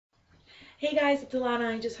Hey guys, it's Alana.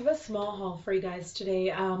 I just have a small haul for you guys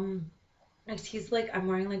today. Excuse, like I'm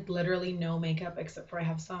wearing like literally no makeup except for I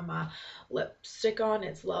have some lipstick on.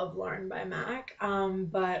 It's Love Lauren by MAC.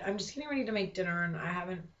 But I'm just getting ready to make dinner and I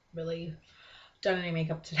haven't really done any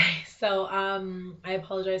makeup today. So I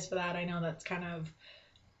apologize for that. I know that's kind of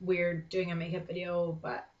weird doing a makeup video,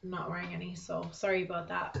 but I'm not wearing any, so sorry about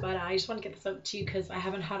that. But I just want to get this out to you because I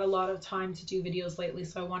haven't had a lot of time to do videos lately,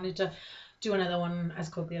 so I wanted to do another one as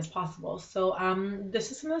quickly as possible. So this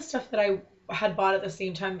is some of the stuff that I had bought at the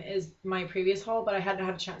same time as my previous haul, but I hadn't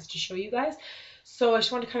had a chance to show you guys. So I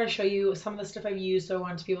just wanted to kind of show you some of the stuff I've used, so I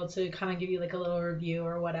wanted to be able to kind of give you like a little review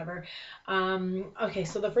or whatever. Okay,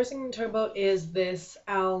 so the first thing I'm going to talk about is this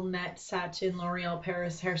Alnet Satin L'Oreal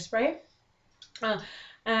Paris hairspray. Uh,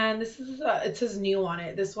 and this is it says new on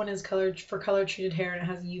it. This one is colored for color treated hair and it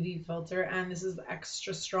has UV filter, and this is the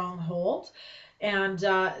extra strong hold. And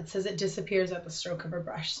it says it disappears at the stroke of a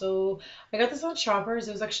brush. So I got this on Shoppers.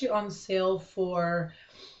 It was actually on sale for,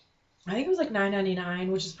 I think it was like $9.99,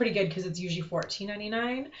 which is pretty good because it's usually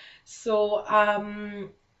 $14.99. So I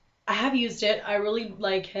have used it. I really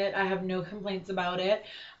like it. I have no complaints about it.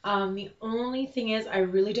 The only thing is I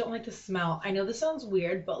really don't like the smell. I know this sounds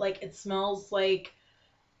weird, but like it smells like,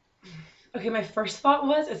 okay, my first thought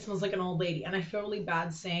was it smells like an old lady, and I feel really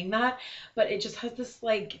bad saying that, but it just has this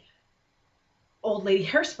like old lady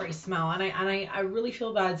hairspray smell, and I really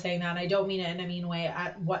feel bad saying that. And I don't mean it in a mean way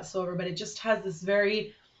whatsoever, but it just has this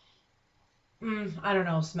very I don't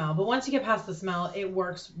know, smell. But once you get past the smell, it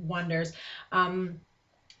works wonders. I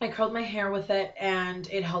curled my hair with it and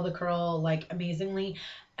it held the curl like amazingly,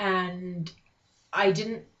 and I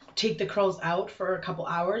didn't take the curls out for a couple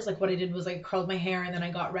hours. Like what I did was I curled my hair and then I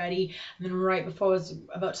got ready, and then right before I was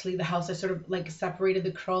about to leave the house I sort of like separated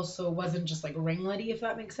the curls so it wasn't just like ringlety, if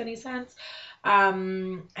that makes any sense.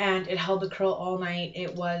 And it held the curl all night.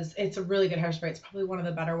 It's a really good hairspray. It's probably one of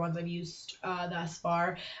the better ones I've used thus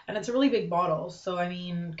far, and it's a really big bottle, so I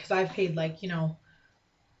mean, because I've paid like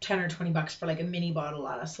 10 or 20 bucks for like a mini bottle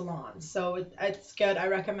at a salon. So it's good. I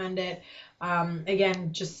recommend it.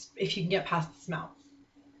 Again, just if you can get past the smell.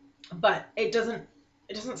 But it doesn't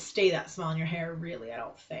stay that smell in your hair really, I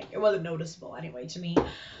don't think. It wasn't noticeable anyway to me.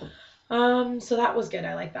 So that was good.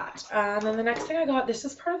 I like that. And then the next thing I got, this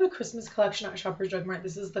is part of the Christmas collection at Shoppers Drug Mart.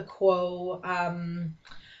 This is the Quo.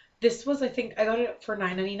 This was, I think, I got it for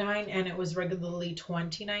 $9.99 and it was regularly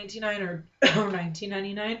 $20.99 or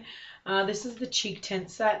 $19.99. This is the cheek tint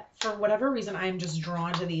set. For whatever reason, I'm just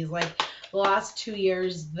drawn to these. Like the last 2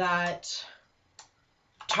 years that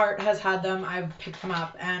Tarte has had them, I've picked them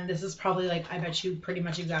up, and this is probably like, I bet you pretty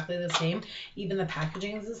much exactly the same. Even the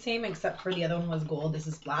packaging is the same, except for the other one was gold. This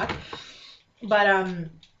is black. But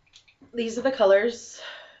these are the colors.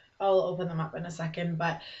 I'll open them up in a second,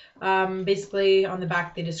 but basically on the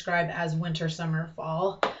back they describe as winter, summer,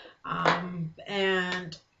 fall,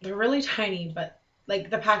 and they're really tiny, but like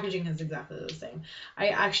the packaging is exactly the same. I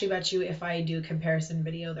actually bet you if I do a comparison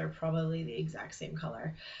video, they're probably the exact same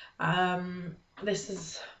color. This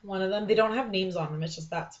is one of them. They don't have names on them. It's just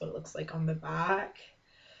that's what it looks like on the back.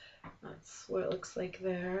 That's what it looks like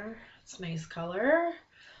there. It's a nice color.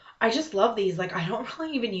 I just love these. Like, I don't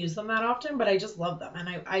really even use them that often, but I just love them.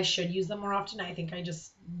 And I should use them more often. I think I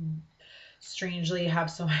just strangely have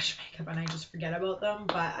so much makeup and I just forget about them.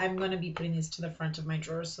 But I'm going to be putting these to the front of my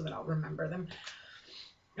drawers so that I'll remember them.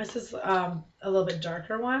 This is a little bit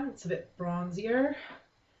darker one. It's a bit bronzier.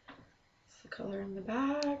 It's the color in the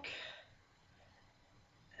back.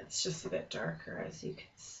 It's just a bit darker, as you can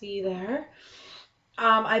see there.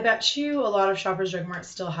 I bet you a lot of Shoppers Drug Mart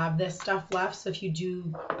still have this stuff left, so if you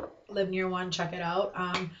do live near one, check it out.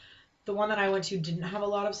 The one that I went to didn't have a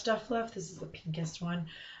lot of stuff left. This is the pinkest one.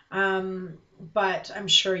 But I'm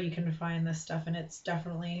sure you can find this stuff, and it's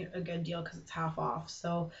definitely a good deal because it's half off.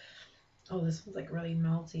 So, oh, this one's like really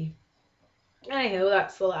melty. Anywho,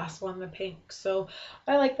 that's the last one, the pink. So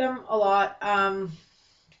I like them a lot.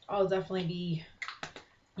 I'll definitely be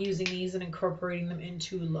using these and incorporating them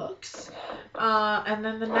into looks. And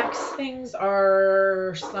then the next things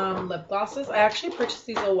are some lip glosses. I actually purchased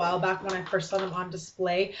these a while back when I first saw them on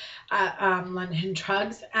display at London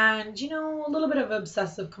Drugs, and a little bit of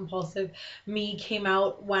obsessive compulsive me came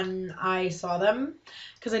out when I saw them,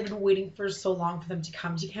 because I'd been waiting for so long for them to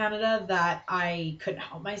come to Canada that I couldn't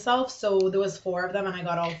help myself. So there was 4 of them and I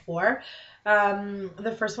got all 4.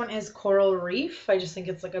 The first one is Coral Reef. I just think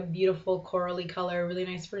it's like a beautiful corally color, really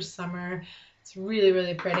nice for summer. It's really,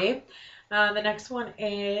 really pretty. The next one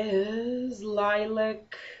is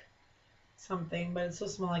Lilac something, but it's so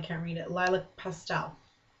small I can't read it. Lilac Pastel.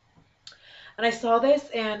 And I saw this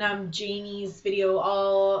in Jamie's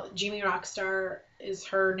video. Jamie Rockstar is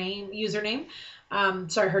her username.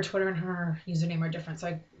 Sorry, her Twitter and her username are different, so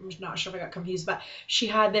I'm not sure if I got confused, but she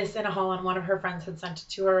had this in a haul and one of her friends had sent it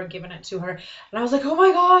to her or given it to her. And I was like, oh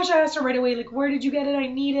my gosh, I asked her right away, like, where did you get it? I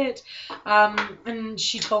need it. And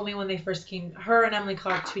she told me when they first came, her and Emily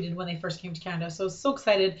Clark tweeted when they first came to Canada. So I was so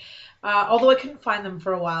excited. Although I couldn't find them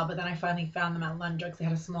for a while, but then I finally found them at Lundra because they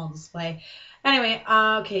had a small display. Anyway,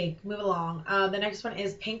 okay, move along. The next one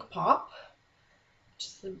is Pink Pop, which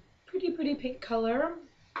is a pretty pink color.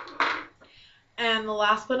 And the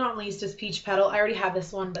last but not least is Peach Petal. I already have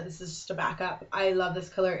this one, but this is just a backup. I love this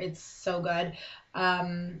color. It's so good.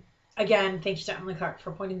 Again, thank you to Emily Clark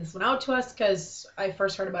for pointing this one out to us because I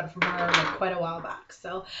first heard about it from her like quite a while back.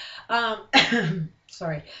 So,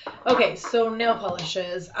 sorry. Okay, so nail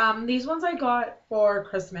polishes. These ones I got for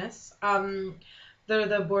Christmas. They're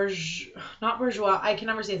the not bourgeois. I can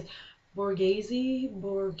never say it. Borghese.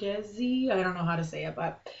 I don't know how to say it,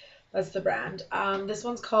 but that's the brand. This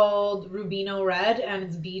one's called Rubino Red, and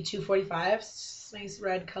it's B245. It's nice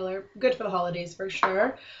red color. Good for the holidays for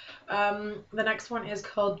sure. The next one is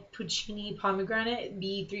called Puccini Pomegranate,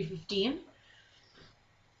 B315.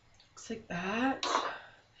 Looks like that.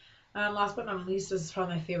 Last but not least, this is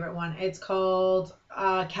probably my favorite one. It's called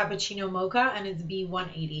Cappuccino Mocha, and it's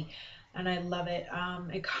B180. And I love it.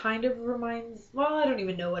 It kind of reminds, well, I don't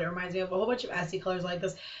even know what it reminds me of. A whole bunch of Essie colors like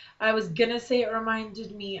this. I was gonna say it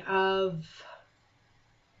reminded me of,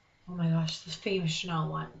 oh my gosh, this famous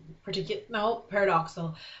Chanel one. No,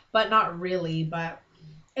 Paradoxal, but not really. But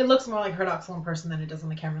it looks more like Paradoxal in person than it does on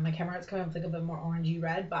the camera. On the camera, it's kind of like a bit more orangey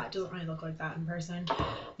red, but it doesn't really look like that in person.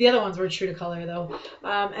 The other ones were true to color though.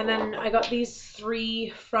 And then I got these 3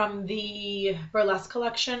 from the Burlesque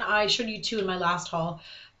collection. I showed you 2 in my last haul,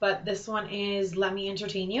 but this one is Let Me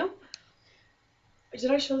Entertain You.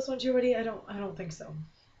 Did I show this one to you already? I don't think so.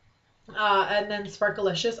 And then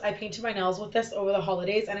Sparkalicious. I painted my nails with this over the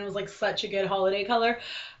holidays, and it was like such a good holiday color.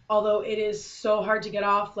 Although it is so hard to get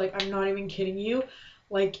off. Like, I'm not even kidding you.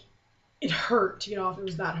 Like, it hurt to get off. It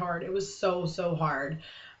was that hard. It was so hard.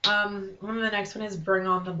 And the next one is Bring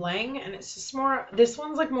On the Bling, and it's just more, this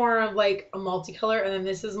one's like more of like a multicolor, and then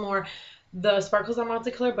this is more, the sparkles are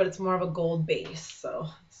multicolor, but it's more of a gold base. So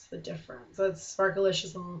it's the difference. So it's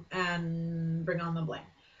Sparkalicious and Bring On the Bling.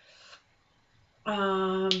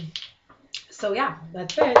 So yeah,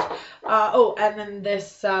 that's it. Oh, and then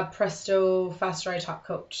this Presto Fast Dry top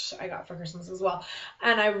coat I got for Christmas as well.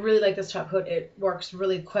 And I really like this top coat. It works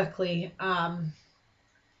really quickly.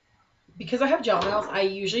 Because I have gel nails, I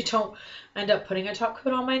usually don't end up putting a top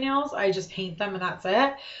coat on my nails. I just paint them and that's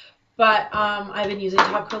it. But I've been using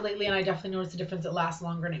top coat lately, and I definitely noticed the difference. It lasts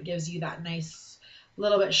longer and it gives you that nice,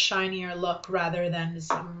 little bit shinier look rather than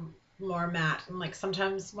some more matte. And like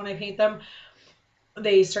sometimes when I paint them,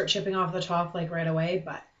 they start chipping off the top like right away,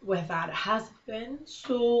 but with that it hasn't been.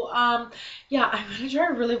 So yeah, I'm gonna try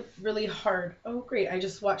really hard. Oh great, I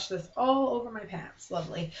just watched this all over my pants.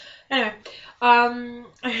 Lovely. Anyway, I'm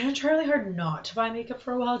gonna try really hard not to buy makeup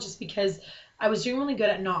for a while, just because I was doing really good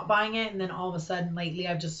at not buying it, and then all of a sudden lately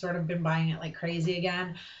I've just sort of been buying it like crazy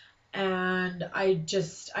again. And I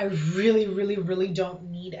really don't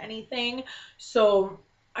need anything, so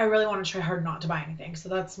I really want to try hard not to buy anything. So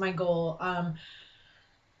that's my goal,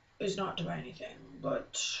 is not to buy anything,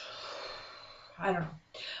 but I don't know.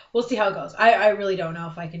 We'll see how it goes. I really don't know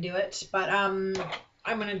if I can do it, but I'm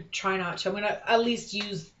gonna try not to. I'm gonna at least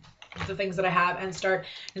use the things that I have and start,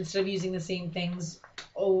 instead of using the same things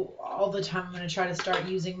all the time, I'm gonna try to start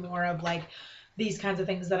using more of like these kinds of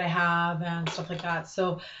things that I have and stuff like that.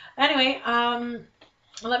 So anyway,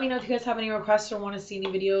 let me know if you guys have any requests or want to see any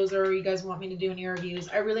videos, or you guys want me to do any reviews.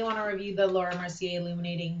 I really want to review the Laura Mercier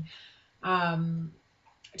Illuminating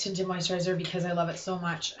tinted moisturizer because I love it so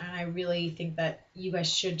much, and I really think that you guys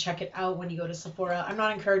should check it out when you go to Sephora. I'm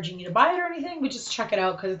not encouraging you to buy it or anything, but just check it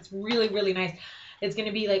out because it's really nice. It's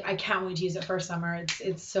gonna be like, I can't wait to use it for summer.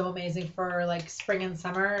 It's so amazing for like spring and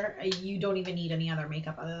summer. You don't even need any other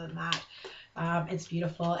makeup other than that. It's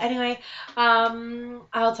beautiful. Anyway,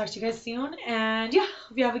 I'll talk to you guys soon, and yeah,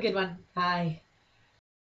 hope you have a good one. Bye.